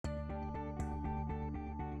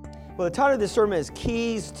Well, the title of this sermon is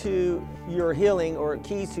Keys to Your Healing, or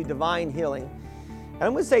Keys to Divine Healing. And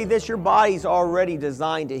I'm going to say this: your body's already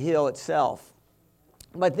designed to heal itself.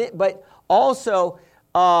 But also,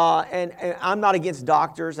 and I'm not against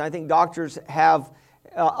doctors. I think doctors have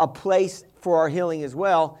a place for our healing as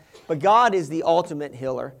well. But God is the ultimate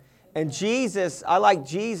healer. And Jesus, I like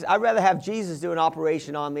Jesus. I'd rather have Jesus do an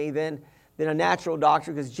operation on me than a natural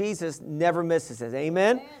doctor, because Jesus never misses it.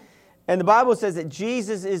 Amen? Amen. And the Bible says that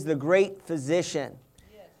Jesus is the great physician.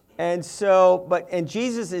 Yes. And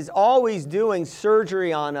Jesus is always doing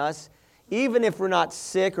surgery on us, even if we're not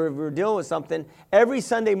sick or if we're dealing with something. Every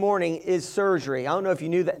Sunday morning is surgery. I don't know if you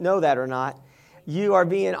know that or not. You are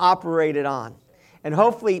being operated on. And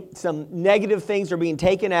hopefully some negative things are being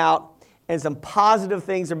taken out and some positive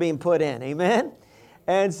things are being put in. Amen?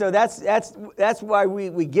 And so that's why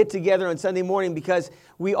we get together on Sunday morning, because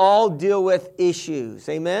we all deal with issues.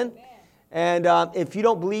 Amen? And if you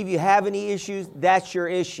don't believe you have any issues, that's your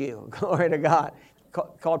issue. Glory to God.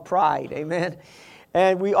 Called pride. Amen?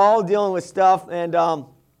 And we all dealing with stuff. And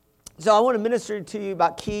so I want to minister to you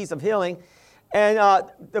about keys of healing. And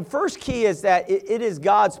the first key is that it is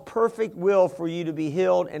God's perfect will for you to be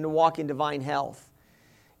healed and to walk in divine health.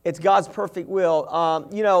 It's God's perfect will.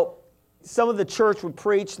 Some of the church would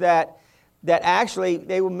preach that actually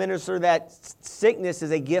they would minister that sickness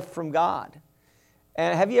is a gift from God.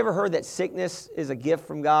 And have you ever heard that sickness is a gift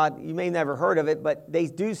from God? You may have never heard of it, but they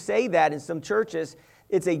do say that in some churches.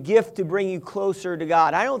 It's a gift to bring you closer to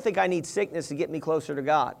God. I don't think I need sickness to get me closer to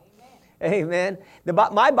God. Amen.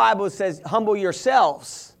 My Bible says, humble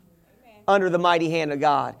yourselves under the mighty hand of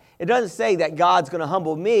God. It doesn't say that God's going to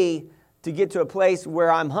humble me to get to a place where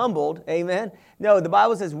I'm humbled. Amen. No, the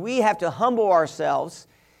Bible says we have to humble ourselves.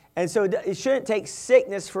 And so it shouldn't take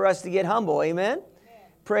sickness for us to get humble. Amen.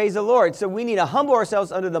 Praise the Lord. So we need to humble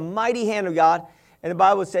ourselves under the mighty hand of God. And the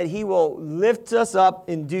Bible said He will lift us up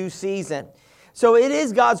in due season. So it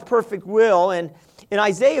is God's perfect will. And in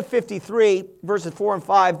Isaiah 53, verses 4 and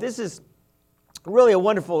 5, this is really a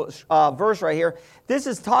wonderful verse right here. This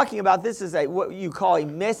is talking about, this is what you call a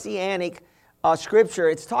messianic scripture.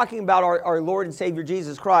 It's talking about our Lord and Savior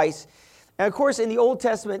Jesus Christ. And of course, in the Old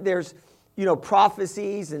Testament, there's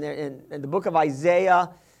prophecies and the book of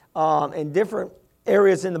Isaiah and different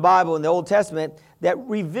areas in the Bible in the Old Testament that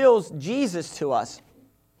reveals Jesus to us.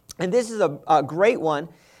 And this is a great one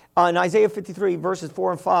in Isaiah 53, verses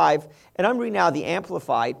 4 and 5. And I'm reading now the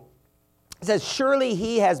Amplified. It says, "Surely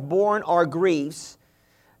He has borne our griefs,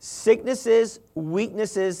 sicknesses,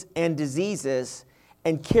 weaknesses, and diseases,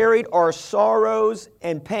 and carried our sorrows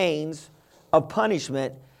and pains of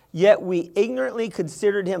punishment. Yet we ignorantly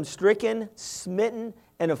considered Him stricken, smitten,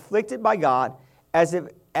 and afflicted by God, as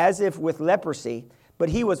if with leprosy. But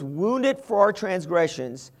He was wounded for our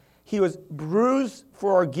transgressions. He was bruised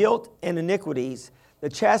for our guilt and iniquities. The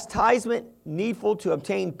chastisement needful to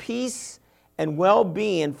obtain peace and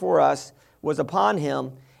well-being for us was upon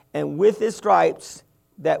Him. And with His stripes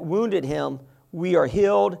that wounded Him, we are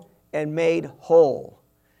healed and made whole."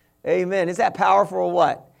 Amen. Is that powerful or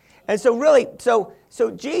what? And so really, so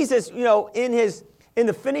Jesus, in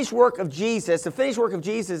the finished work of Jesus, the finished work of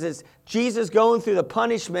Jesus is Jesus going through the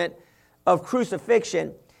punishment of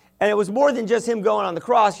crucifixion. And it was more than just Him going on the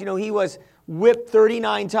cross. He was whipped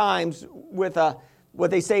 39 times with what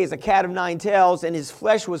they say is a cat of nine tails, and His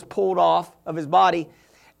flesh was pulled off of His body.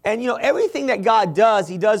 And everything that God does,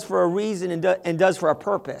 He does for a reason and does for a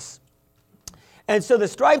purpose. And so the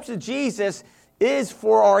stripes of Jesus is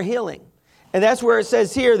for our healing. And that's where it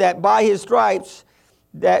says here that by His stripes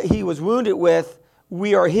that He was wounded with,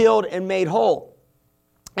 we are healed and made whole.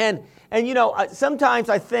 And sometimes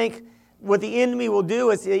I think what the enemy will do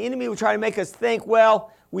is the enemy will try to make us think,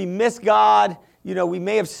 well, we miss God, we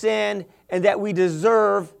may have sinned, and that we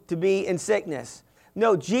deserve to be in sickness.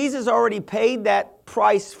 No, Jesus already paid that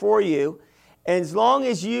price for you. And as long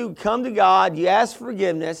as you come to God, you ask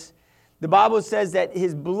forgiveness, the Bible says that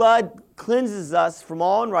His blood cleanses us from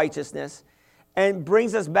all unrighteousness and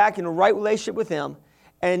brings us back in a right relationship with Him.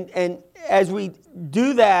 And as we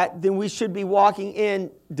do that, then we should be walking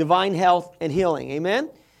in divine health and healing.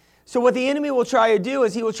 Amen? So what the enemy will try to do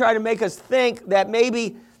is he will try to make us think that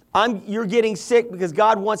maybe you're getting sick because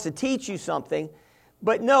God wants to teach you something.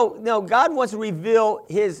 But no, God wants to reveal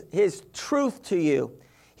His truth to you.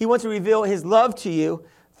 He wants to reveal His love to you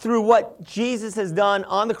through what Jesus has done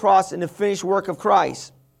on the cross in the finished work of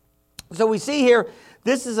Christ. So we see here,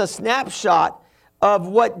 this is a snapshot of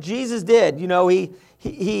what Jesus did.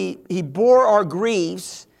 He bore our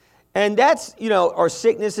griefs, and that's, our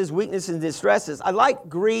sicknesses, weaknesses, and distresses. I like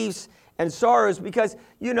griefs and sorrows because,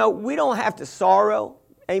 we don't have to sorrow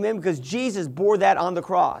Amen. Because Jesus bore that on the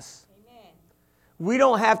cross. Amen. We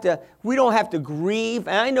don't have to grieve.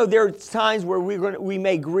 And I know there are times where we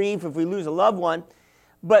may grieve if we lose a loved one.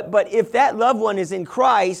 But if that loved one is in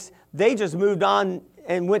Christ, they just moved on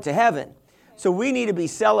and went to heaven. So we need to be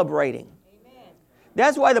celebrating. Amen.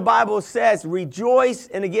 That's why the Bible says rejoice.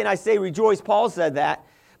 And again, I say rejoice. Paul said that.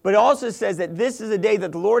 But it also says that this is a day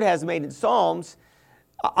that the Lord has made in Psalms.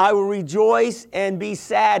 I will rejoice and be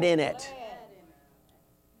sad in it.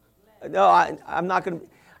 No, I'm not going to.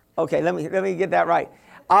 Okay, let me get that right.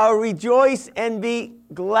 I'll rejoice and be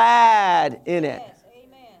glad in it. Yes,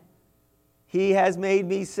 amen. He has made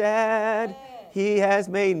me sad. Yes. He has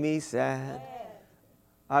made me sad. Yes.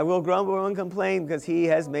 I will grumble and complain because he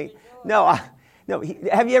has made. No.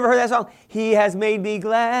 Have you ever heard that song? He has made me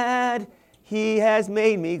glad. He has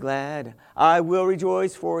made me glad. I will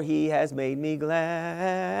rejoice, for he has made me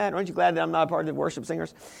glad. Aren't you glad that I'm not a part of the worship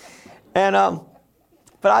singers? And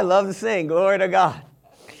but I love to sing. Glory to God.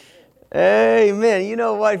 Amen. You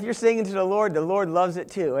know what? If you're singing to the Lord loves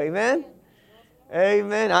it too. Amen.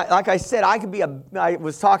 Amen. Like I said, I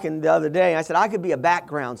was talking the other day. I said I could be a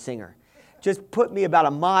background singer. Just put me about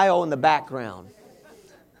a mile in the background.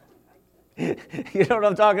 You know what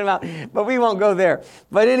I'm talking about? But we won't go there.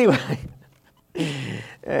 But anyway.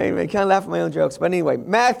 Amen. Kind of laugh at my own jokes. But anyway,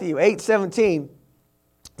 Matthew 8:17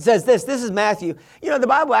 says this. This is Matthew. You know, the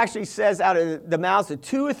Bible actually says out of the mouths of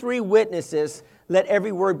 2 or 3 witnesses, let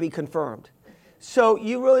every word be confirmed. So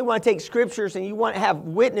you really want to take scriptures and you want to have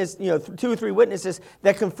 2 or 3 witnesses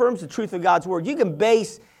that confirms the truth of God's word. You can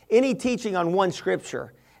base any teaching on one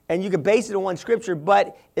scripture. And you can base it on one scripture,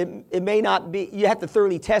 but it may not be. You have to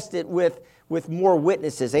thoroughly test it with more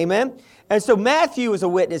witnesses. Amen? And so Matthew is a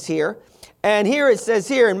witness here. And here it says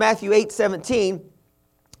here in Matthew 8:17,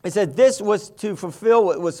 it said, this was to fulfill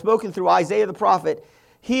what was spoken through Isaiah the prophet.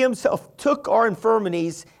 He himself took our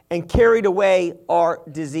infirmities and carried away our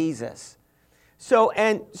diseases. So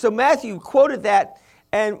Matthew quoted that.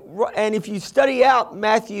 And if you study out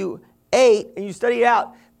Matthew 8 and you study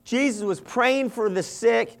out, Jesus was praying for the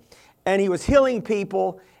sick and he was healing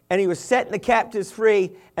people and he was setting the captives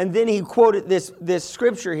free. And then he quoted this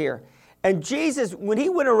scripture here. And Jesus, when he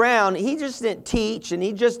went around, he just didn't teach and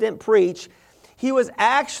he just didn't preach. He was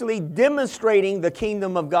actually demonstrating the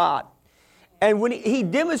kingdom of God. And when he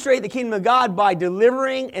demonstrated the kingdom of God by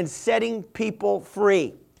delivering and setting people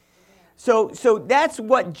free. So that's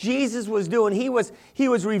what Jesus was doing. He was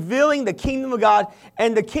revealing the kingdom of God.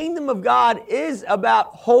 And the kingdom of God is about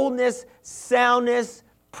wholeness, soundness,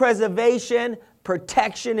 preservation,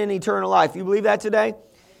 protection, and eternal life. You believe that today?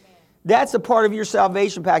 That's a part of your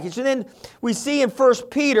salvation package. And then we see in 1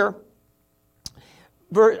 Peter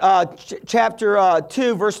chapter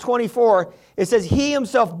 2, verse 24, it says, he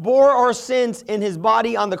himself bore our sins in his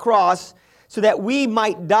body on the cross so that we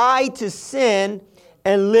might die to sin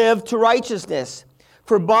and live to righteousness.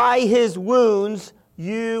 For by his wounds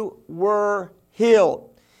you were healed.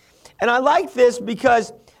 And I like this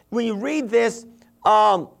because when you read this,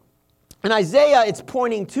 in Isaiah, it's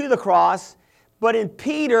pointing to the cross. But in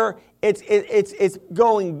Peter, it's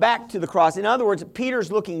going back to the cross. In other words,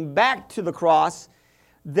 Peter's looking back to the cross,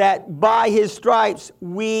 that by his stripes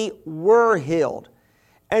we were healed.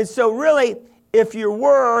 And so really, if you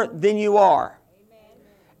were, then you are. Amen.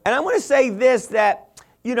 And I want to say this, that,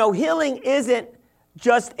 healing isn't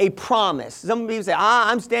just a promise. Some people say,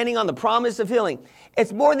 I'm standing on the promise of healing.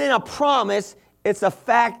 It's more than a promise. It's a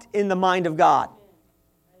fact in the mind of God.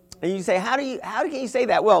 And you say, how can you say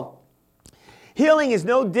that? Well, healing is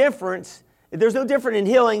no different. There's no different in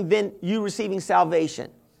healing than you receiving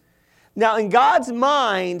salvation. Now, in God's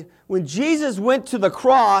mind, when Jesus went to the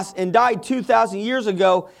cross and died 2,000 years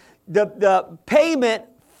ago, the payment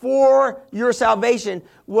for your salvation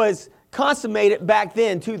was consummated back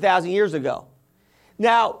then 2,000 years ago.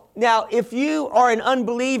 Now, if you are an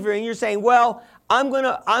unbeliever and you're saying, well, I'm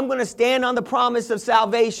going to stand on the promise of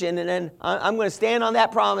salvation, and then I'm going to stand on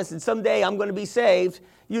that promise, and someday I'm going to be saved,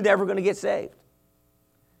 you're never going to get saved.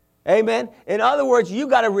 Amen? In other words, you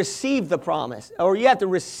got to receive the promise, or you have to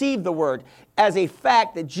receive the word as a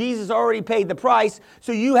fact that Jesus already paid the price,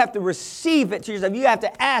 so you have to receive it to yourself. You have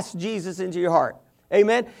to ask Jesus into your heart.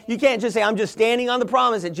 Amen? You can't just say, I'm just standing on the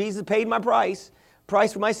promise that Jesus paid my price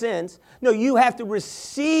for my sins. No, you have to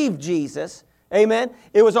receive Jesus. Amen?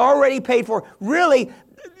 It was already paid for. Really,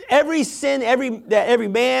 every sin that every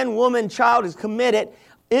man, woman, child has committed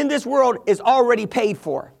in this world is already paid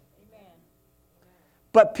for.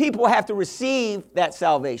 But people have to receive that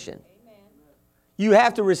salvation. Amen. You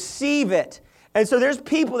have to receive it. And so there's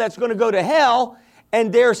people that's going to go to hell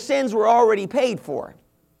and their sins were already paid for.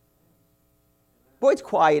 Boy, it's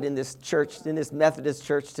quiet in this church, in this Methodist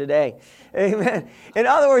church today. Amen. In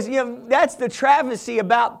other words, that's the travesty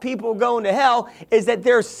about people going to hell, is that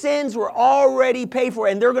their sins were already paid for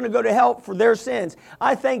and they're going to go to hell for their sins.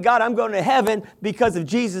 I thank God I'm going to heaven because of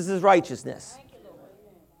Jesus' righteousness.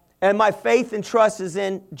 And my faith and trust is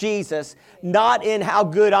in Jesus, not in how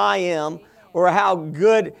good I am or how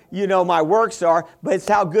good, my works are, but it's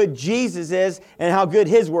how good Jesus is and how good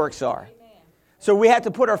his works are. So we have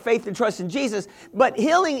to put our faith and trust in Jesus. But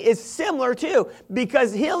healing is similar too,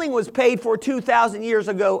 because healing was paid for 2,000 years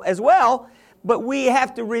ago as well. But we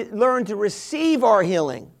have to learn to receive our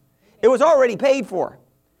healing. It was already paid for.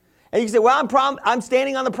 And you can say, well, I'm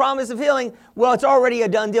standing on the promise of healing. Well, it's already a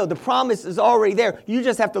done deal. The promise is already there. You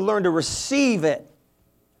just have to learn to receive it.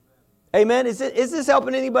 Amen? Is this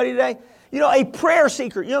helping anybody today? A prayer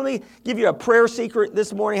secret. Let me give you a prayer secret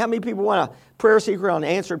this morning. How many people want a prayer secret on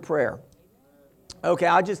answered prayer? Okay,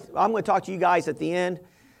 I'm going to talk to you guys at the end.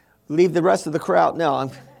 Leave the rest of the crowd.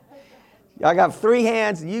 No, I got 3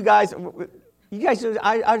 hands. You guys,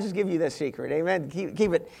 I'll just give you this secret. Amen.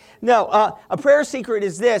 Keep it. No, a prayer secret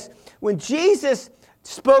is this. When Jesus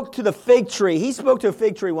spoke to the fig tree, he spoke to a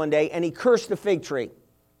fig tree one day and he cursed the fig tree.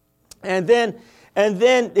 And then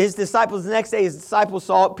his disciples, the next day, his disciples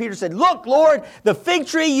saw it. Peter said, "Look, Lord, the fig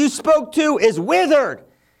tree you spoke to is withered."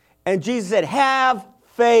 And Jesus said, "Have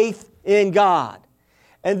faith in God."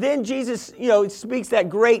 And then Jesus, speaks that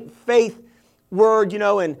great faith word,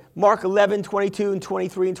 in Mark 11, 22 and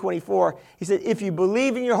 23 and 24. He said, if you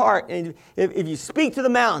believe in your heart and if you speak to the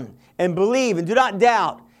mountain and believe and do not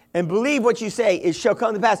doubt and believe what you say, it shall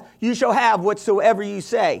come to pass. You shall have whatsoever you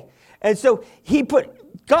say. And so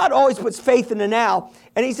God always puts faith in the now.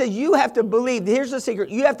 And he says, you have to believe. Here's the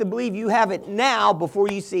secret. You have to believe you have it now before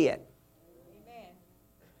you see it. Amen.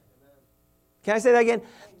 Can I say that again?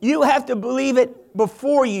 You have to believe it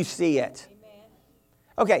before you see it. Amen.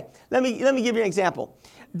 Okay, let me give you an example.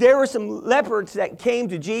 There were some lepers that came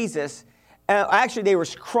to Jesus. Actually, they were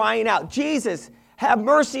crying out, "Jesus, have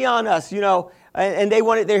mercy on us," and they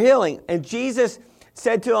wanted their healing. And Jesus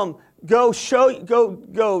said to them, go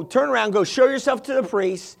turn around, go show yourself to the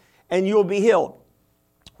priest, and you will be healed.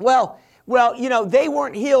 Well, they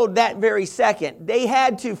weren't healed that very second. They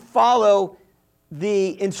had to follow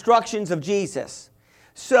the instructions of Jesus.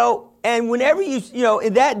 So, and whenever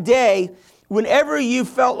in that day, whenever you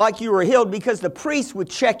felt like you were healed, because the priests would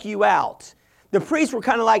check you out. The priests were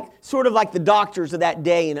sort of like the doctors of that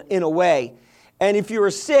day in a way. And if you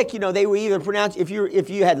were sick, they would either pronounce, if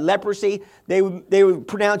you had leprosy, they would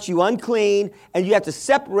pronounce you unclean, and you have to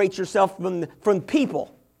separate yourself from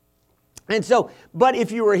people. And so, but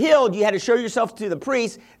if you were healed, you had to show yourself to the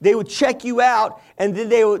priest. They would check you out, and then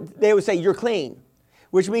they would say, you're clean,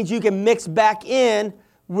 which means you can mix back in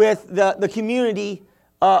with the community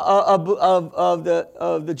of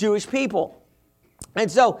the Jewish people. And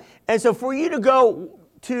so for you to go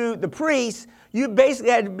to the priest, you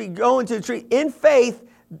basically had to be going to the tree in faith,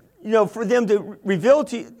 for them to reveal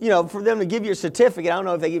to you, for them to give you a certificate. I don't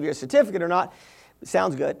know if they give you a certificate or not. It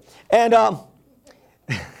sounds good. And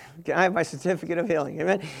can I have my certificate of healing?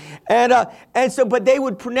 Amen. And so, but they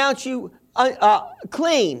would pronounce you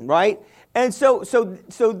clean, right? And so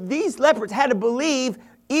these lepers had to believe,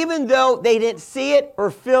 even though they didn't see it or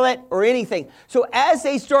feel it or anything. So as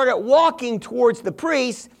they started walking towards the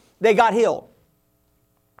priest, they got healed.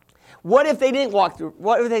 What if they didn't walk through?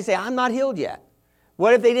 What if they say, I'm not healed yet?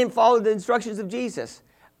 What if they didn't follow the instructions of Jesus?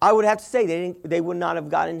 I would have to say they would not have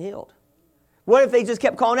gotten healed. What if they just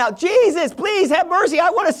kept calling out, Jesus, please have mercy.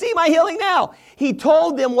 I want to see my healing now. He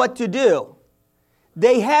told them what to do.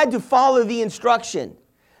 They had to follow the instruction.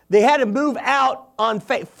 They had to move out on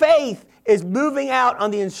faith. Faith is moving out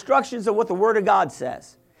on the instructions of what the Word of God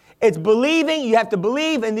says. It's believing, you have to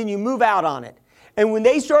believe, and then you move out on it. And when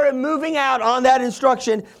they started moving out on that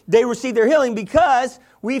instruction, they received their healing, because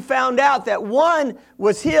we found out that one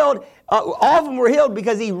was healed. All of them were healed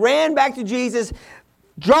because he ran back to Jesus,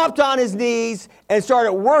 dropped on his knees, and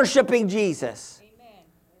started worshiping Jesus. Amen.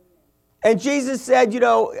 And Jesus said,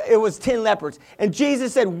 it was 10 lepers. And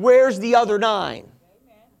Jesus said, where's the other 9?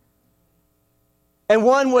 And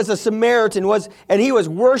one was a Samaritan, and he was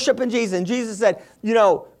worshiping Jesus. And Jesus said,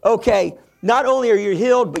 okay, not only are you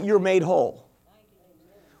healed, but you're made whole.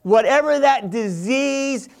 Whatever that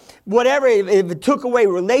disease, if it took away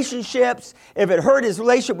relationships, if it hurt his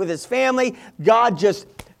relationship with his family, God just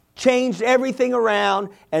changed everything around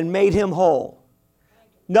and made him whole.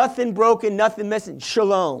 Nothing broken, nothing missing.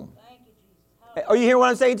 Shalom. Are you hearing what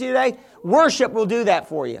I'm saying to you today? Worship will do that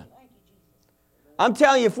for you. I'm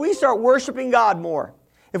telling you, if we start worshiping God more,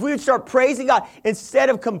 If we would start praising God instead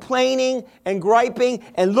of complaining and griping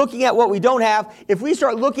and looking at what we don't have, if we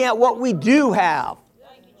start looking at what we do have,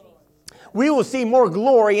 we will see more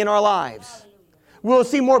glory in our lives. We'll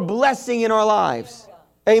see more blessing in our lives.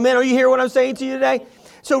 Amen. Are you hearing what I'm saying to you today?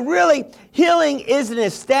 So really, healing is an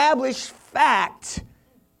established fact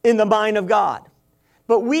in the mind of God.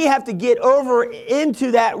 But we have to get over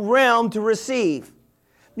into that realm to receive.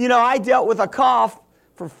 You know, I dealt with a cough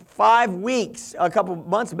for 5 weeks a couple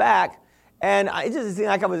months back, and it just seemed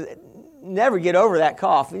like I was never get over that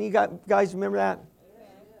cough. And you guys remember that?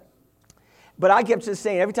 But I kept just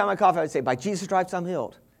saying, every time I cough, I would say, by Jesus' stripes, I'm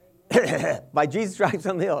healed. By Jesus' stripes,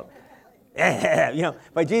 I'm healed. You know,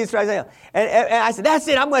 by Jesus' stripes, I'm healed. And I said, that's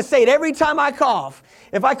it. I'm going to say it every time I cough.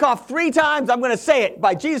 If I cough 3 times, I'm going to say it.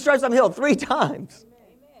 By Jesus' stripes, I'm healed 3 times.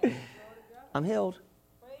 I'm healed.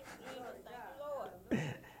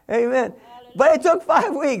 Amen. But it took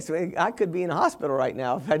 5 weeks. I could be in a hospital right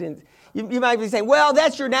now if I didn't. You might be saying, well,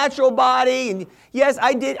 that's your natural body. And yes,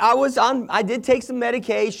 I did. I did take some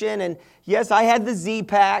medication. And yes, I had the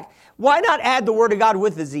Z-Pack. Why not add the Word of God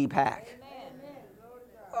with the Z-Pack?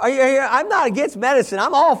 I'm not against medicine.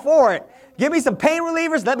 I'm all for it. Give me some pain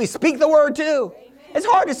relievers. Let me speak the Word too. It's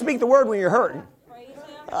hard to speak the Word when you're hurting.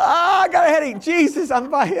 I got a headache. Jesus,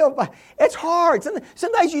 I'm healed. It's hard.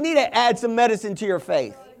 Sometimes you need to add some medicine to your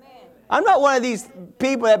faith. I'm not one of these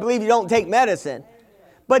people that believe you don't take medicine.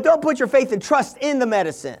 But don't put your faith and trust in the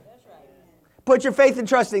medicine. Put your faith and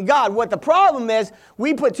trust in God. What the problem is,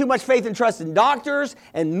 we put too much faith and trust in doctors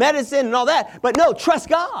and medicine and all that. But no, trust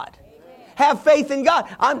God. Have faith in God.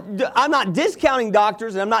 I'm not discounting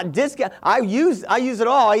doctors, and I'm not I use it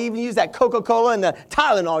all. I even use that Coca-Cola and the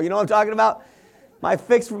Tylenol. You know what I'm talking about? My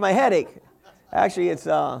fix for my headache. Actually, it's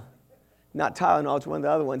not Tylenol. It's one of the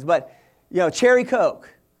other ones. But, you know, Cherry Coke.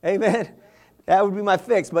 Amen. That would be my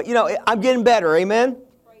fix. But, you know, I'm getting better. Amen.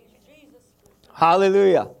 Praise Jesus.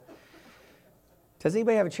 Hallelujah. Does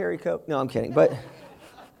anybody have a Cherry Coke? No, I'm kidding. But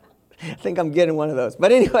I think I'm getting one of those.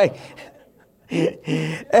 But anyway.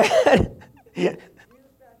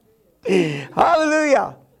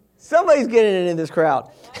 Hallelujah. Somebody's getting it in this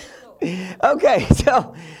crowd. Okay,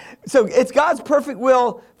 so it's God's perfect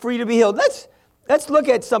will for you to be healed. Let's look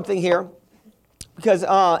at something here, because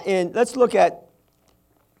let's look at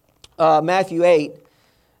Matthew 8,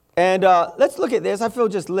 and let's look at this. I feel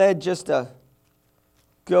just led just to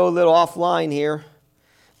go a little offline here.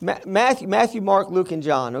 Matthew, Mark, Luke, and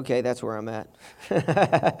John. Okay, that's where I'm at.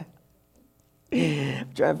 I'm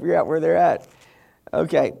trying to figure out where they're at.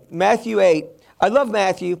 Okay, Matthew 8. I love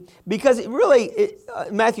Matthew because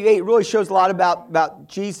Matthew 8 really shows a lot about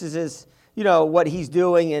Jesus's, you know, what he's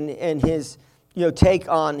doing and his, you know, take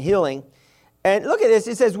on healing. And look at this.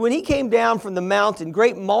 It says, when he came down from the mountain,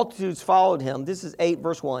 great multitudes followed him. This is 8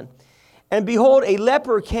 verse 1. And behold, a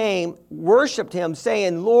leper came, worshipped him,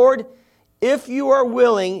 saying, Lord, if you are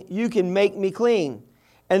willing, you can make me clean.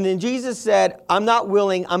 And then Jesus said, I'm not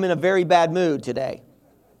willing. I'm in a very bad mood today.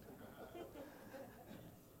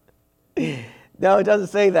 No, it doesn't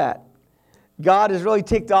say that. God is really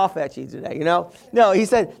ticked off at you today, you know? No, he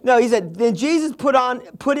said, then Jesus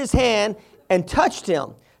put his hand and touched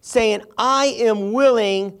him, saying, I am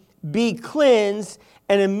willing, be cleansed.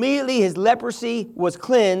 And immediately his leprosy was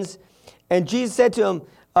cleansed. And Jesus said to him,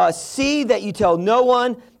 see that you tell no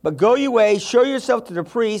one, but go your way, show yourself to the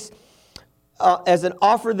priest as an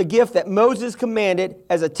offer, the gift that Moses commanded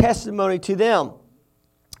as a testimony to them.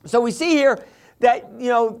 So we see here that, you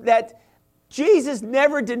know, that Jesus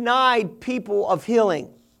never denied people of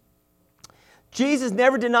healing. Jesus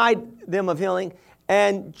never denied them of healing.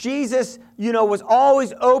 And Jesus, you know, was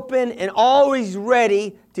always open and always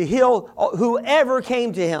ready to heal whoever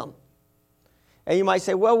came to him. And you might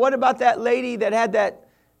say, well, what about that lady that had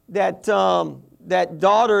that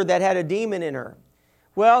daughter that had a demon in her?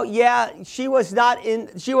 Well, yeah, she wasn't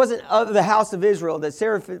of the house of Israel, the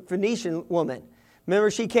Syrophoenician woman.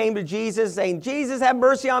 Remember, she came to Jesus saying, Jesus, have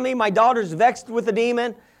mercy on me. My daughter's vexed with a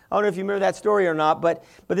demon. I don't know if you remember that story or not, but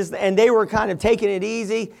and they were kind of taking it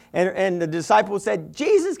easy. And the disciples said,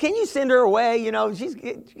 Jesus, can you send her away? You know, she's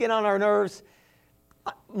getting on our nerves.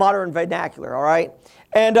 Modern vernacular, all right?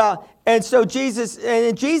 And so Jesus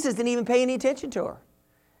didn't even pay any attention to her.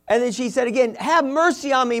 And then she said again, have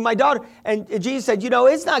mercy on me, my daughter. And Jesus said, you know,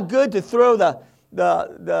 it's not good to throw to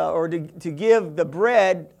give the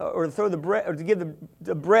bread, or throw the bread, or to give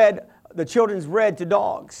the bread, the children's bread to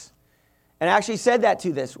dogs. And actually said that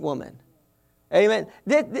to this woman. Amen.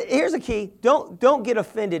 Here's a key. Don't get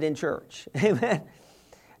offended in church. Amen.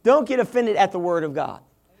 Don't get offended at the word of God.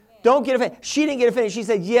 Amen. Don't get offended. She didn't get offended. She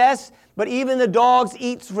said, yes, but even the dogs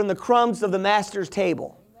eat from the crumbs of the master's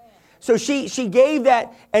table. Amen. So she gave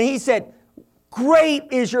that, and he said,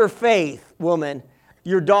 great is your faith, woman.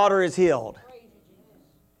 Your daughter is healed.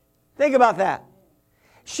 Think about that.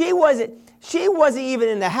 She wasn't even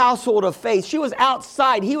in the household of faith. She was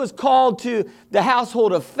outside. He was called to the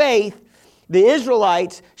household of faith, the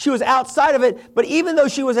Israelites. She was outside of it, but even though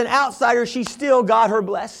she was an outsider, she still got her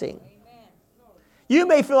blessing. You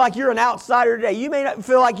may feel like you're an outsider today. You may not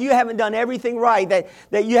feel like you haven't done everything right,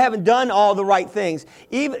 that you haven't done all the right things.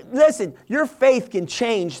 Listen, your faith can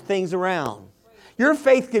change things around. Your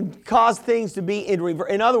faith can cause things to be in reverse.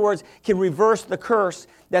 In other words, can reverse the curse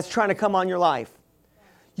that's trying to come on your life.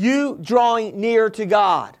 You drawing near to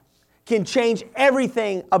God can change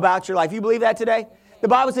everything about your life. You believe that today? The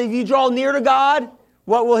Bible says if you draw near to God,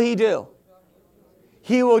 what will He do?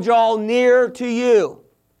 He will draw near to you.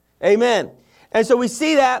 Amen. And so we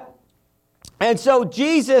see that. And so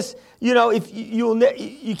Jesus, if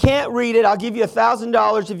you can't read it, I'll give you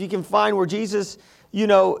 $1,000 if you can find where Jesus,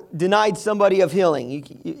 denied somebody of healing.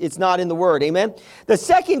 It's not in the Word. Amen. The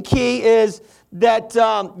second key is that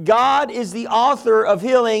God is the author of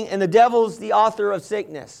healing and the devil's the author of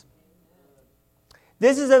sickness.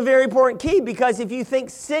 This is a very important key because if you think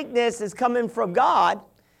sickness is coming from God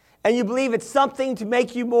and you believe it's something to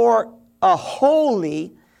make you more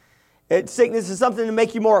holy, sickness is something to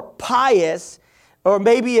make you more pious, or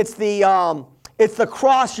maybe it's the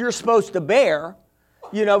cross you're supposed to bear,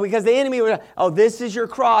 because the enemy would, this is your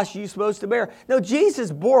cross you're supposed to bear. No,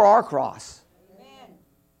 Jesus bore our cross.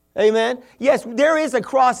 Amen. Yes, there is a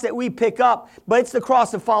cross that we pick up, but it's the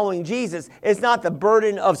cross of following Jesus. It's not the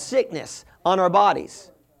burden of sickness on our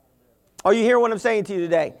bodies. Are you hearing what I'm saying to you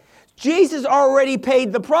today? Jesus already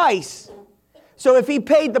paid the price. So if He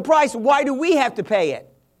paid the price, why do we have to pay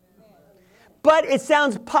it? But it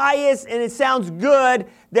sounds pious and it sounds good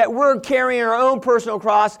that we're carrying our own personal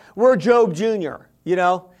cross. We're Job Jr.,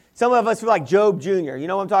 Some of us feel like Job Jr. You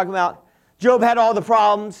know what I'm talking about? Job had all the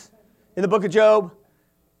problems in the book of Job.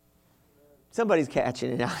 Somebody's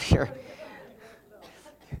catching it out here.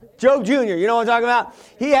 Job Jr., you know what I'm talking about?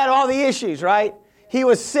 He had all the issues, right? He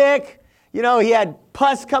was sick. He had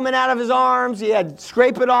pus coming out of his arms. He had to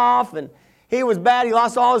scrape it off, and he was bad. He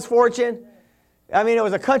lost all his fortune. I mean, it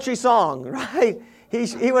was a country song, right?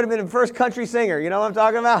 He would have been the first country singer. You know what I'm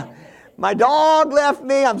talking about? My dog left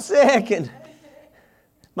me. I'm sick, and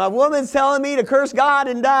my woman's telling me to curse God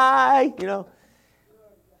and die,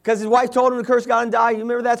 because his wife told him to curse God and die. You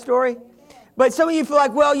remember that story? But some of you feel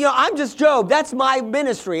like, I'm just Job. That's my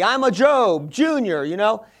ministry. I'm a Job Jr.,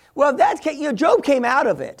 Well, Job came out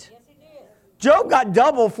of it. Yes, he did. Job got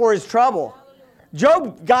double for his trouble.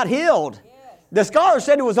 Job got healed. The scholar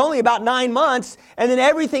said it was only about 9 months, and then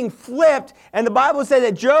everything flipped. And the Bible said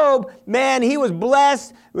that Job, man, he was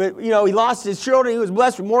blessed. He lost his children. He was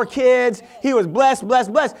blessed with more kids. He was blessed.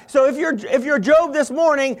 So if you're Job this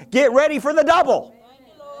morning, get ready for the double.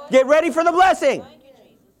 Get ready for the blessing.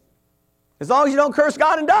 As long as you don't curse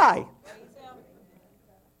God and die.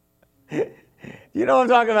 You know what I'm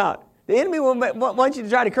talking about. The enemy wants you to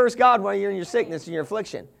try to curse God while you're in your sickness and your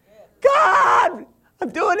affliction. God, I'm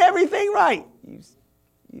doing everything right.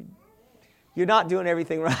 You're not doing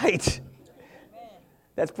everything right.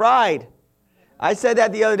 That's pride. I said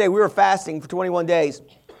that the other day. We were fasting for 21 days,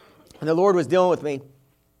 and the Lord was dealing with me.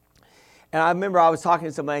 And I remember I was talking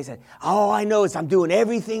to somebody and said, I know I'm doing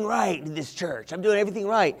everything right in this church. I'm doing everything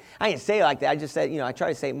right. I didn't say it like that. I just said, I try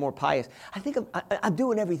to say it more pious. I think I'm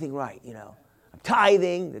doing everything right, I'm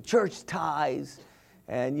tithing, the church tithes.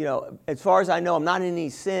 And, as far as I know, I'm not in any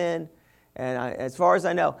sin. And as far as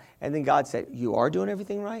I know. And then God said, you are doing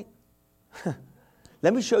everything right?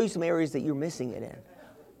 Let me show you some areas that you're missing it in.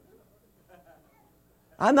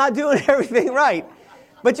 I'm not doing everything right.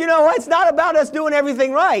 But you know what? It's not about us doing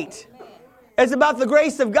everything right. It's about the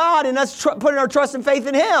grace of God and us putting our trust and faith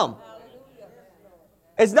in Him.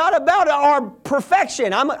 It's not about our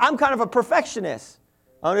perfection. I'm kind of a perfectionist.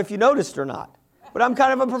 I don't know if you noticed or not, but I'm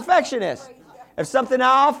kind of a perfectionist. If something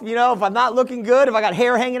off, if I'm not looking good, if I got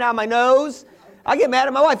hair hanging out of my nose, I get mad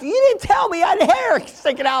at my wife. You didn't tell me I had hair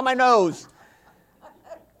sticking out of my nose.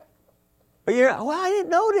 But I didn't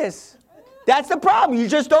notice. That's the problem. You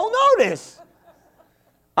just don't notice.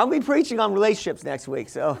 I'll be preaching on relationships next week,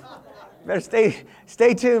 so better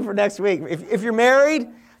stay tuned for next week. If you're married,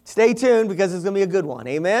 stay tuned because it's going to be a good one.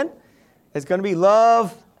 Amen? It's going to be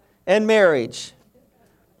love and marriage,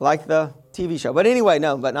 like the TV show. But anyway,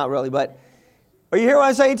 no, but not really. But are you hearing what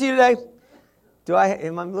I'm saying to you today?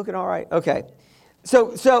 Am I looking all right? Okay.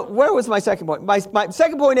 So where was my second point? My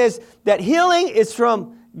second point is that healing is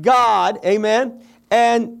from God. Amen.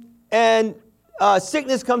 And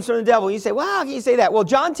sickness comes from the devil. You say, well, how can you say that? Well,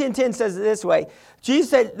 John 10:10 says it this way. Jesus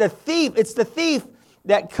said, it's the thief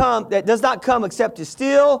that does not come except to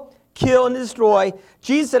steal, kill, and destroy.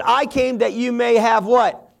 Jesus said, I came that you may have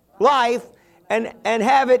what? Life, and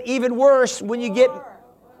have it even worse when you get...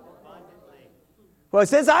 Well,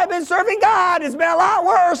 since I've been serving God, it's been a lot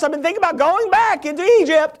worse. I've been thinking about going back into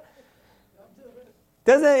Egypt.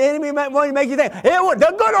 Doesn't the enemy want to make you think, it was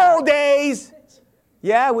the good old days?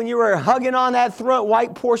 Yeah, when you were hugging on that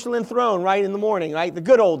white porcelain throne right in the morning, right? The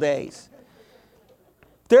good old days.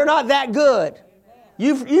 They're not that good.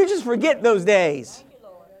 You just forget those days.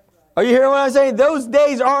 Are you hearing what I'm saying? Those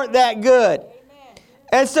days aren't that good.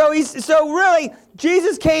 And so really,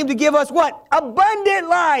 Jesus came to give us what? Abundant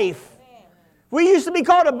life. We used to be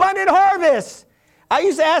called abundant harvest. I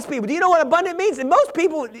used to ask people, do you know what abundant means? And most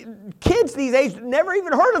people, kids these days, never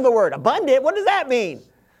even heard of the word abundant. What does that mean?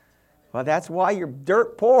 Well, that's why you're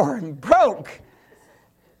dirt poor and broke.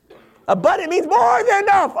 Abundant means more than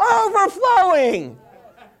enough, overflowing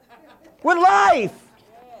with life.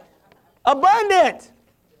 Abundant.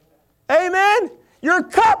 Amen? Your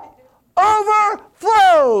cup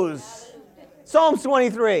overflows. Psalms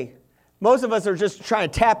 23. Most of us are just trying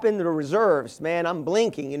to tap into the reserves. Man, I'm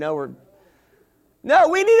blinking, No,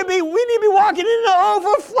 we need to be walking in the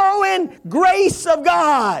overflowing grace of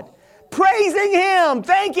God. Praising Him,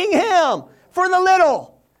 thanking Him for the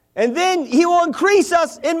little. And then He will increase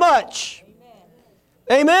us in much.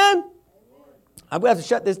 Amen? I'm going to have to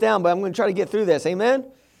shut this down, but I'm going to try to get through this.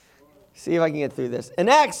 Amen? See if I can get through this. In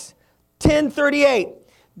Acts 10:38,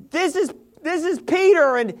 this is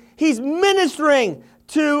Peter, and he's ministering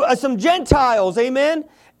to some Gentiles. Amen?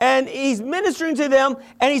 And he's ministering to them,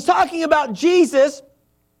 and he's talking about Jesus,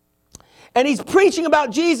 and he's preaching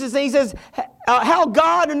about Jesus, and he says how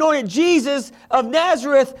God anointed Jesus of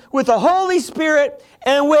Nazareth with the Holy Spirit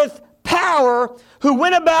and with power, who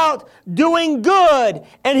went about doing good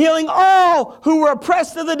and healing all who were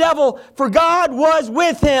oppressed of the devil, for God was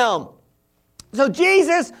with him. So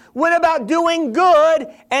Jesus went about doing good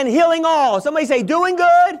and healing all. Somebody say, doing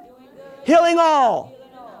good, healing all.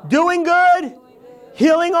 Doing good,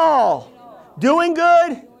 healing all. Doing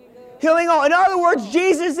good, healing all. In other words,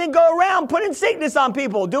 Jesus didn't go around putting sickness on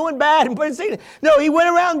people, doing bad and putting sickness. No, He went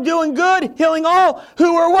around doing good, healing all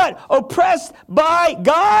who were what? Oppressed by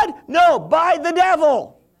God? No, by the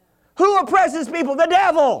devil. Who oppresses people? The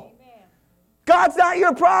devil. God's not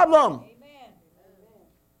your problem.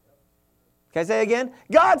 Can I say it again?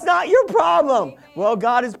 God's not your problem. Well,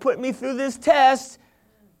 God has put me through this test.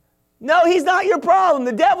 No, He's not your problem.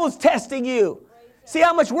 The devil's testing you. See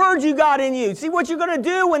how much word you got in you. See what you're going to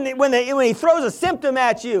do when He throws a symptom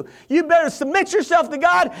at you. You better submit yourself to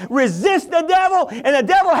God, resist the devil, and the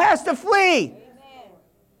devil has to flee. Amen.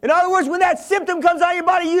 In other words, when that symptom comes out of your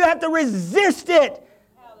body, you have to resist it.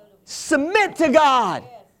 Submit to God.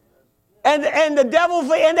 And the devil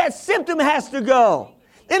flee, and that symptom has to go.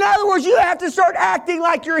 In other words, you have to start acting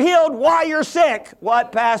like you're healed while you're sick.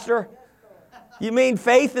 What, Pastor? You mean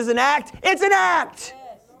faith is an act? It's an act.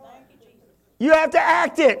 You have to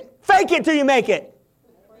act it. Fake it till you make it.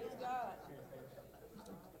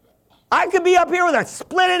 I could be up here with a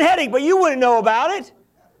splitting headache, but you wouldn't know about it.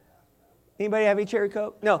 Anybody have any cherry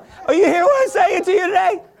Coke? No. Oh, you hear what I'm saying to you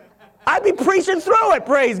today? I'd be preaching through it,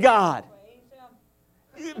 praise God.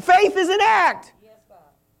 Faith is an act.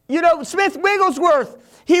 Smith Wigglesworth,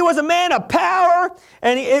 he was a man of power.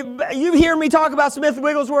 And you hear me talk about Smith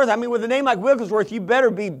Wigglesworth. I mean, with a name like Wigglesworth, you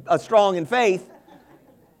better be strong in faith.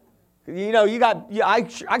 I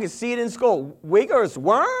can see it in school.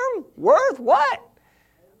 Wigglesworth? What?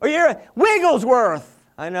 Or you're Wigglesworth.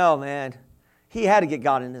 I know, man. He had to get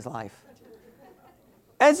God in his life.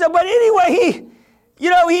 And so, but anyway,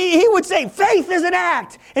 he would say, faith is an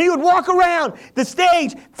act. And he would walk around the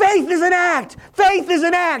stage. Faith is an act. Faith is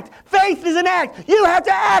an act. Faith is an act. You have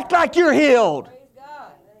to act like you're healed. Praise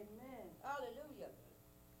God. Amen. Hallelujah.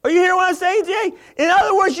 Are you hearing what I'm saying, Jay? In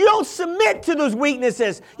other words, you don't submit to those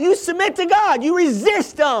weaknesses. You submit to God. You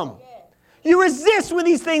resist them. You resist when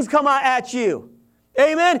these things come out at you.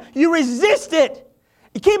 Amen. You resist it.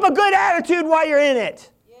 You keep a good attitude while you're in it.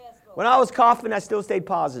 When I was coughing, I still stayed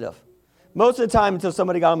positive. Most of the time until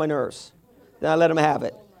somebody got on my nerves. Then I let them have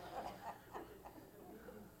it.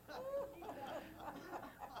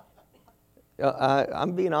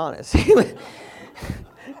 I'm being honest.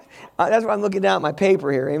 That's why I'm looking down at my paper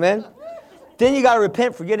here. Amen? Then you got to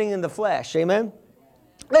repent for getting in the flesh. Amen?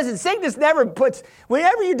 Listen, sickness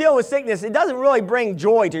whenever you deal with sickness, it doesn't really bring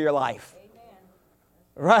joy to your life.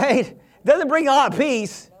 Right? It doesn't bring a lot of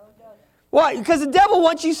peace. Why? Because the devil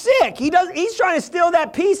wants you sick. He's trying to steal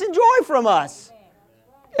that peace and joy from us.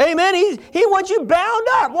 Amen. He wants you bound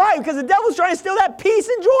up. Why? Because the devil's trying to steal that peace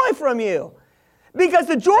and joy from you. Because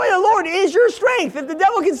the joy of the Lord is your strength. If the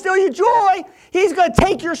devil can steal your joy, he's going to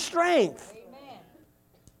take your strength. Amen.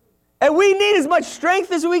 And we need as much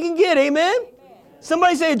strength as we can get. Amen? Amen.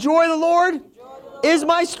 Somebody say, joy of the Lord is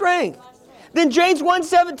my strength. Then James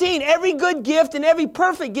 1:17, every good gift and every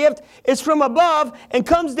perfect gift is from above and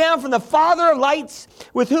comes down from the Father of lights,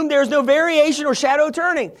 with whom there is no variation or shadow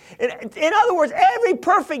turning. In other words, every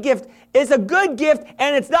perfect gift is a good gift,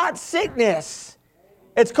 and it's not sickness.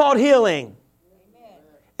 It's called healing.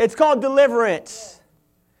 It's called deliverance.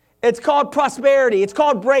 It's called prosperity. It's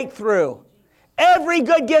called breakthrough. Every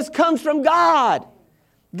good gift comes from God.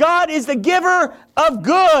 God is the giver of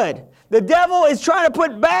good. The devil is trying to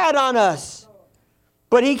put bad on us,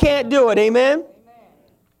 but he can't do it. Amen?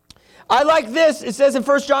 I like this. It says in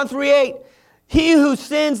 1 John 3:8, he who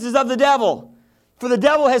sins is of the devil, for the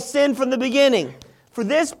devil has sinned from the beginning. For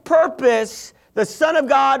this purpose, the Son of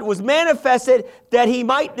God was manifested that he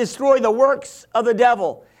might destroy the works of the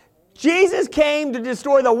devil. Jesus came to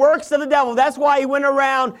destroy the works of the devil. That's why he went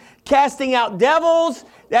around casting out devils.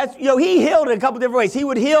 He healed in a couple different ways. He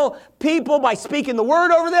would heal people by speaking the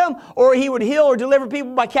word over them, or he would heal or deliver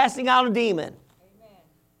people by casting out a demon. Amen.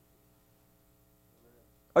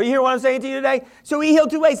 Are you hearing what I'm saying to you today? So he healed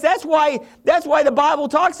two ways. That's why the Bible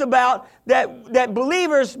talks about that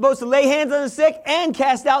believers are supposed to lay hands on the sick and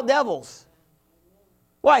cast out devils.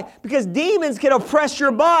 Why? Because demons can oppress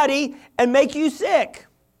your body and make you sick.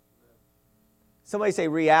 Somebody say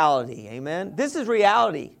reality. Amen. This is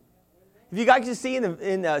reality. If you guys could see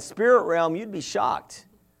in the spirit realm, you'd be shocked.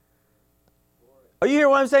 Are you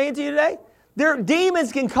hearing what I'm saying to you today?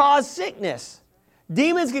 Demons can cause sickness.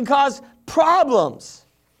 Demons can cause problems.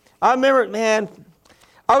 I remember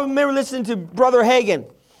listening to Brother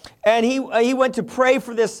Hagin, and he went to pray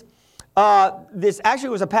for this. Actually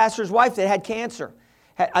was a pastor's wife that had cancer.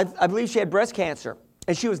 I believe she had breast cancer,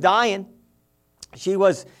 and she was dying. She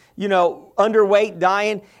was, underweight,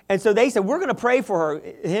 dying. And so they said, we're going to pray for her,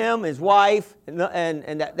 him, his wife, and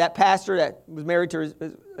that pastor that was married to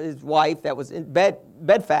his wife that was in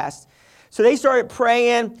bedfast. So they started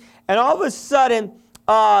praying, and all of a sudden,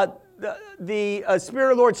 the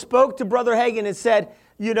Spirit of the Lord spoke to Brother Hagin and said,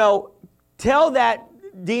 tell that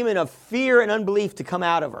demon of fear and unbelief to come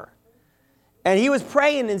out of her. And he was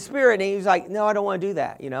praying in spirit, and he was like, no, I don't want to do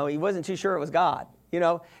that. He wasn't too sure it was God.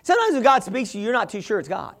 Sometimes when God speaks to you, you're not too sure it's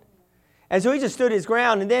God. And so he just stood his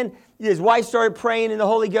ground. And then his wife started praying in the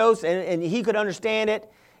Holy Ghost, and he could understand it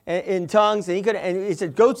in tongues. And he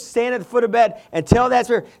said, go stand at the foot of bed and tell that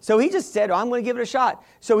spirit. So he just said, I'm going to give it a shot.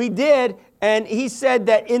 So he did. And he said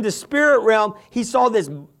that in the spirit realm, he saw this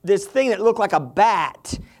thing that looked like a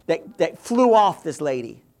bat that flew off this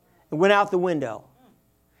lady and went out the window.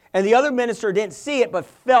 And the other minister didn't see it, but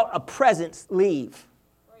felt a presence leave.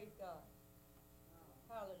 Praise God.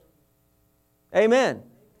 Hallelujah. Amen.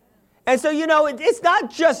 And so, it's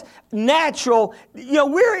not just natural.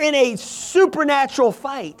 We're in a supernatural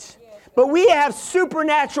fight. But we have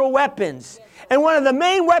supernatural weapons. And one of the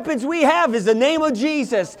main weapons we have is the name of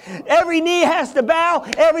Jesus. Every knee has to bow.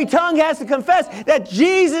 Every tongue has to confess that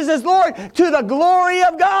Jesus is Lord, to the glory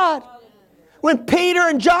of God. When Peter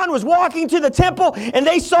and John was walking to the temple and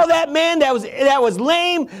they saw that man that was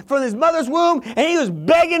lame from his mother's womb, and he was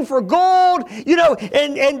begging for gold,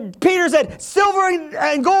 and Peter said, silver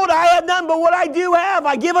and gold I have none, but what I do have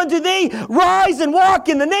I give unto thee. Rise and walk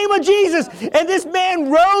in the name of Jesus. And this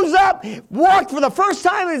man rose up, walked for the first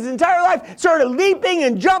time in his entire life, started leaping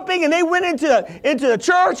and jumping, and they went into the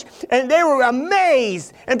church, and they were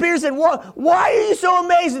amazed. And Peter said, why are you so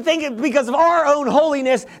amazed? And think it's because of our own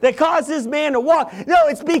holiness that caused this man to walk. No,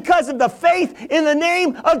 it's because of the faith in the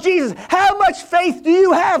name of Jesus. How much faith do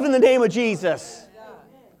you have in the name of Jesus?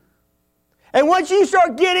 And once you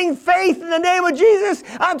start getting faith in the name of Jesus,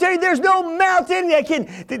 I'm telling you, there's no mountain that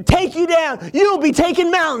can take you down. You'll be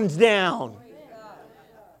taking mountains down.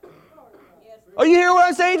 Are you hearing what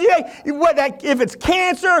I'm saying today? If it's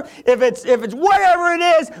cancer, if it's whatever it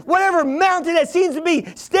is, whatever mountain that seems to be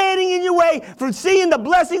standing in your way from seeing the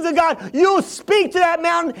blessings of God, you'll speak to that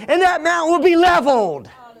mountain, and that mountain will be leveled.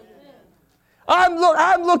 I'm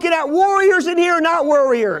looking at warriors in here, not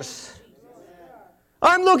worriers.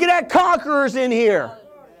 I'm looking at conquerors in here.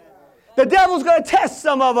 The devil's going to test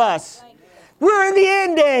some of us. We're in the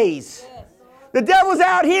end days. The devil's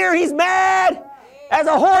out here. He's mad as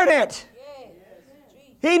a hornet.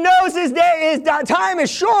 He knows his time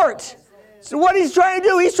is short. So what he's trying to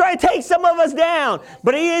do, he's trying to take some of us down.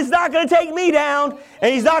 But he is not going to take me down,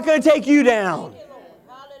 and he's not going to take you down.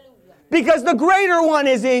 Because the greater one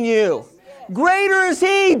is in you. Greater is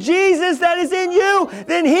He, Jesus, that is in you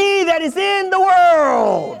than he that is in the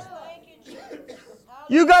world.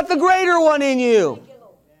 You got the greater one in you.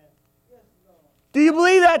 Do you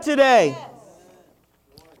believe that today?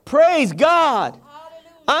 Praise God.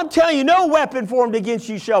 I'm telling you, no weapon formed against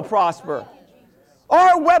you shall prosper.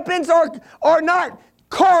 Our weapons are not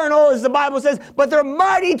carnal, as the Bible says, but they're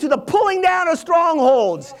mighty to the pulling down of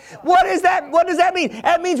strongholds. What is that? What does that mean?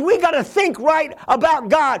 That means we got to think right about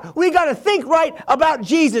God. We got to think right about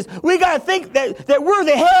Jesus. We got to think that we're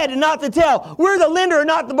the head and not the tail. We're the lender and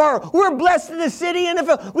not the borrower. We're blessed in the city and the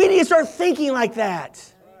field. We need to start thinking like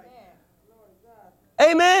that.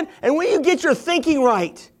 Amen? And when you get your thinking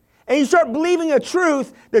right and you start believing the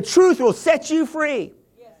truth will set you free.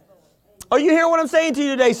 Are you hearing what I'm saying to you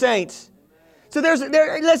today, saints? So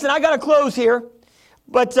listen, I got to close here,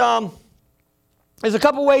 but there's a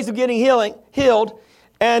couple ways of getting healed,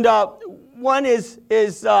 and one is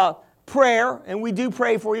prayer, and we do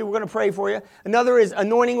pray for you. We're going to pray for you. Another is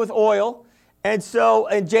anointing with oil, and so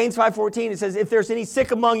in James 5:14 it says, if there's any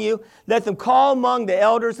sick among you, let them call among the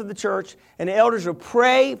elders of the church, and the elders will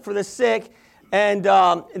pray for the sick, and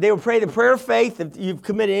they will pray the prayer of faith. If you've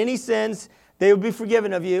committed any sins, they will be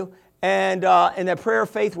forgiven of you. And that prayer of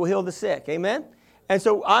faith will heal the sick. Amen? And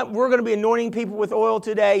so we're going to be anointing people with oil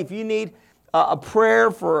today. If you need a prayer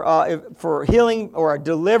for healing or a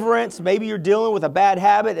deliverance, maybe you're dealing with a bad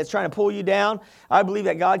habit that's trying to pull you down, I believe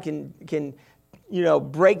that God can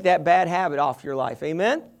break that bad habit off your life.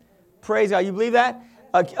 Amen? Praise God. You believe that?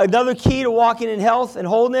 Another key to walking in health and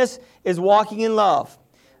wholeness is walking in love.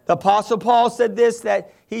 The Apostle Paul said this,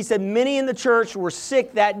 that he said many in the church were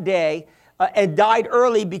sick that day, and died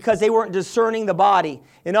early because they weren't discerning the body.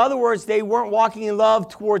 In other words, they weren't walking in love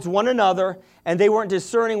towards one another, and they weren't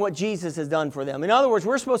discerning what Jesus has done for them. In other words,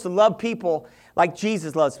 we're supposed to love people like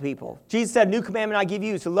Jesus loves people. Jesus said, new commandment I give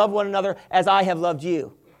you is to love one another as I have loved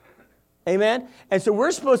you. Amen? And so we're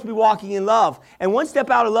supposed to be walking in love. And one step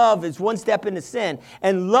out of love is one step into sin.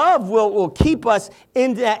 And love will keep us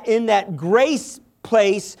in that grace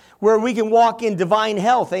place where we can walk in divine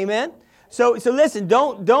health. Amen? So listen,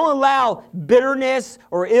 don't allow bitterness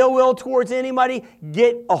or ill will towards anybody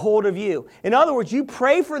get a hold of you. In other words, you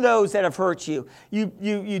pray for those that have hurt you.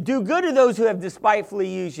 You do good to those who have despitefully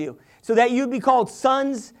used you, so that you'd be called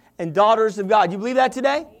sons and daughters of God. You believe that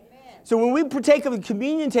today? Amen. So when we partake of the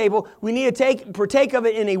communion table, we need to partake of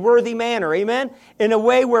it in a worthy manner. Amen? In a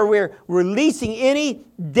way where we're releasing any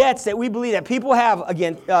debts that we believe that people have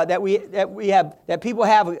against that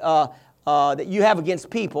you have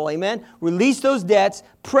against people, amen? Release those debts,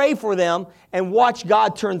 pray for them, and watch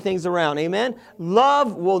God turn things around, amen?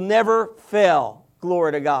 Love will never fail.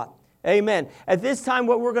 Glory to God. Amen. At this time,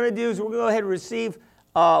 what we're going to do is we're going to go ahead and receive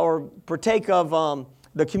or partake of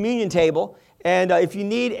the communion table. And if you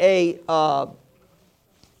need a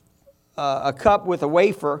cup with a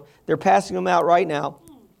wafer, they're passing them out right now.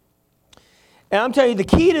 And I'm telling you, the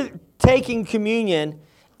key to taking communion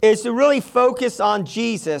is to really focus on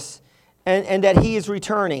Jesus and that He is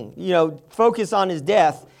returning. Focus on His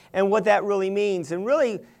death and what that really means. And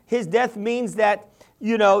really, His death means that,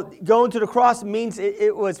 going to the cross means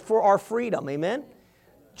it was for our freedom. Amen?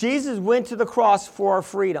 Jesus went to the cross for our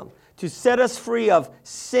freedom, to set us free of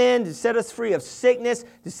sin, to set us free of sickness,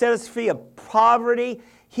 to set us free of poverty.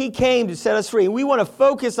 He came to set us free. And we want to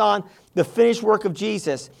focus on the finished work of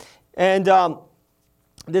Jesus. And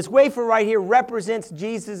this wafer right here represents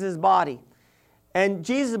Jesus' body. And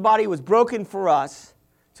Jesus' body was broken for us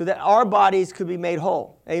so that our bodies could be made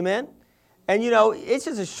whole. Amen? And, it's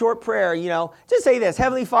just a short prayer, Just say this,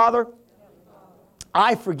 Heavenly Father,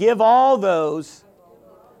 I forgive all those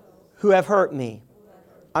who have hurt me.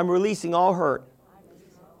 I'm releasing all hurt.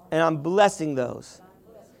 And I'm blessing those.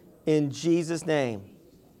 In Jesus' name.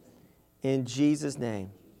 In Jesus'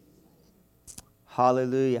 name.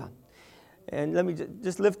 Hallelujah. And let me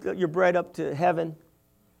just lift your bread up to heaven.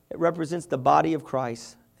 It represents the body of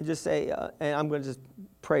Christ. And just say, and I'm going to just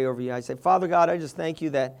pray over you. I say, Father God, I just thank you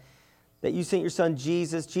that you sent your Son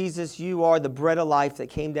Jesus. Jesus, you are the bread of life that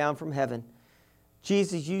came down from heaven.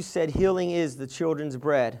 Jesus, you said healing is the children's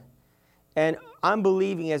bread. And I'm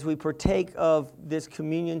believing as we partake of this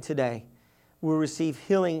communion today, we'll receive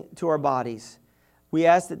healing to our bodies. We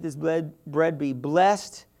ask that this bread be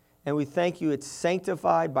blessed, and we thank you it's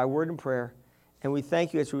sanctified by word and prayer. And we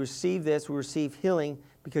thank you as we receive this, we receive healing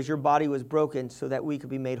because your body was broken so that we could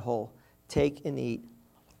be made whole. Take and eat.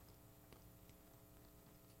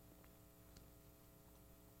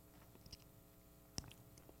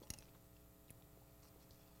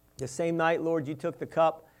 The same night, Lord, you took the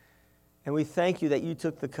cup, and we thank you that you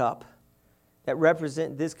took the cup.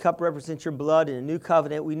 this cup represents your blood in a new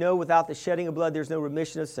covenant. We know without the shedding of blood, there's no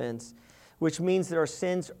remission of sins, which means that our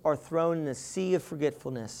sins are thrown in a sea of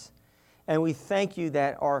forgetfulness. And we thank you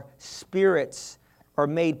that our spirits are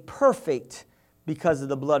made perfect because of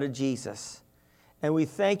the blood of Jesus. And we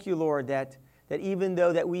thank you, Lord, that even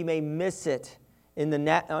though that we may miss it in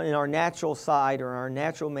our natural side or our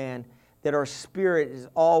natural man, that our spirit is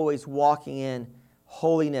always walking in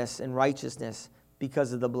holiness and righteousness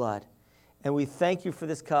because of the blood. And we thank you for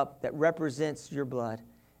this cup that represents your blood,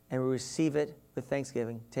 and we receive it with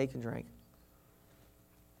thanksgiving. Take and drink.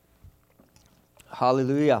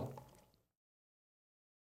 Hallelujah.